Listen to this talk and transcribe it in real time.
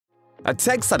A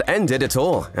text that ended it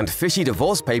all, and fishy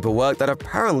divorce paperwork that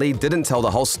apparently didn't tell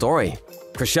the whole story.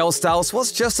 Chrishell Stause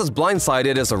was just as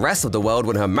blindsided as the rest of the world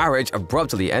when her marriage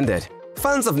abruptly ended.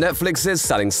 Fans of Netflix's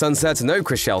Selling Sunset know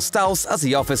Chrishell Stause as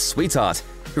the office sweetheart,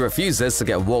 who refuses to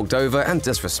get walked over and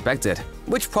disrespected,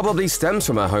 which probably stems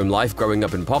from her home life growing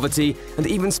up in poverty and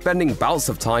even spending bouts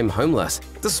of time homeless.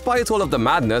 Despite all of the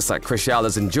madness that Chrishell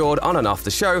has endured on and off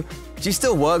the show, she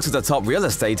still works as a top real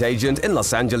estate agent in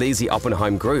Los Angeles' the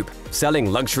Oppenheim Group, selling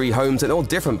luxury homes in all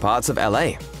different parts of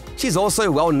LA. She's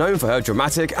also well known for her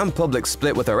dramatic and public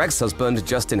split with her ex-husband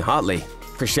Justin Hartley.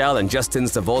 Chrishell and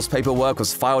Justin's divorce paperwork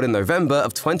was filed in November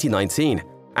of 2019,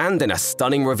 and in a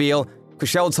stunning reveal,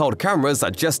 Chrishell told cameras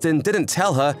that Justin didn't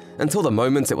tell her until the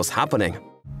moment it was happening.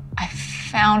 I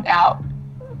found out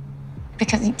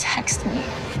because he texted me.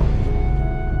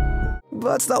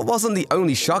 But that wasn't the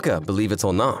only shocker, believe it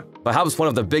or not. Perhaps one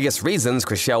of the biggest reasons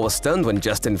Chrishell was stunned when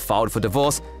Justin filed for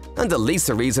divorce, and at least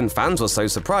the reason fans were so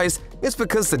surprised, is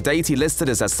because the date he listed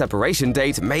as a separation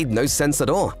date made no sense at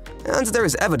all. And there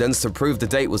is evidence to prove the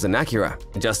date was inaccurate.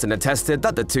 Justin attested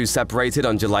that the two separated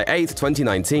on July 8,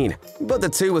 2019, but the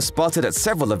two were spotted at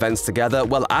several events together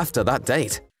well after that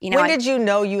date. When did you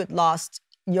know you had lost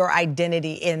your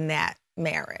identity in that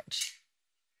marriage?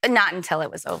 Not until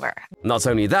it was over. Not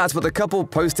only that, but the couple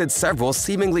posted several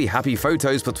seemingly happy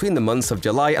photos between the months of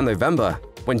July and November,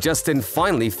 when Justin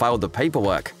finally filed the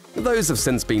paperwork. Those have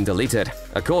since been deleted.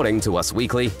 According to Us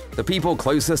Weekly, the people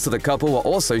closest to the couple were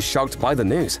also shocked by the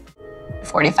news.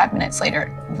 45 minutes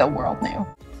later, the world knew.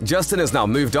 Justin has now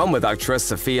moved on with actress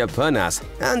Sophia Pernas,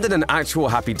 and in an actual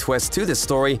happy twist to this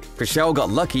story, Chrishell got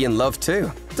lucky in love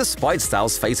too. Despite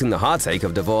Stause facing the heartache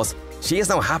of divorce, she is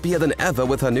now happier than ever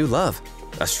with her new love,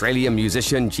 Australian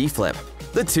musician G-Flip.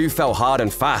 The two fell hard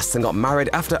and fast and got married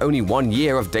after only 1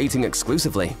 year of dating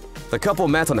exclusively. The couple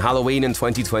met on Halloween in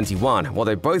 2021 while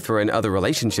they both were in other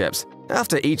relationships.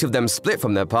 After each of them split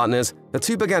from their partners, the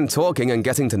two began talking and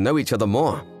getting to know each other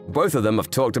more. Both of them have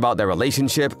talked about their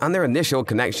relationship and their initial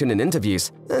connection in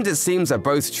interviews, and it seems they're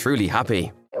both truly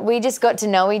happy. We just got to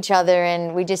know each other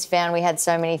and we just found we had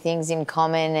so many things in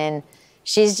common, and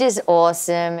she's just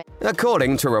awesome.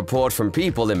 According to a report from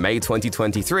People in May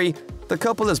 2023, the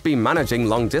couple has been managing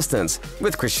long distance,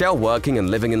 with Chrishell working and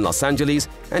living in Los Angeles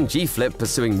and G-Flip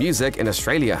pursuing music in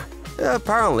Australia.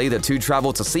 Apparently, the two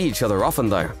travel to see each other often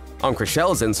though. On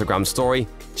Chrishell's Instagram story,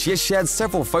 she has shared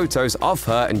several photos of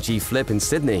her and G-Flip in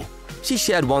Sydney. She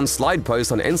shared one slide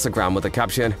post on Instagram with the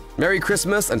caption, "Merry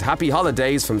Christmas and Happy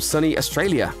Holidays from sunny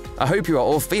Australia. I hope you are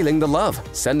all feeling the love,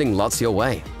 sending lots your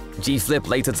way." G-Flip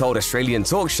later told Australian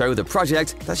talk show The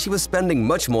Project that she was spending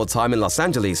much more time in Los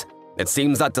Angeles. It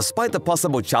seems that despite the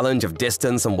possible challenge of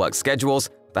distance and work schedules,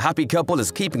 the happy couple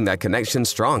is keeping their connection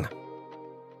strong.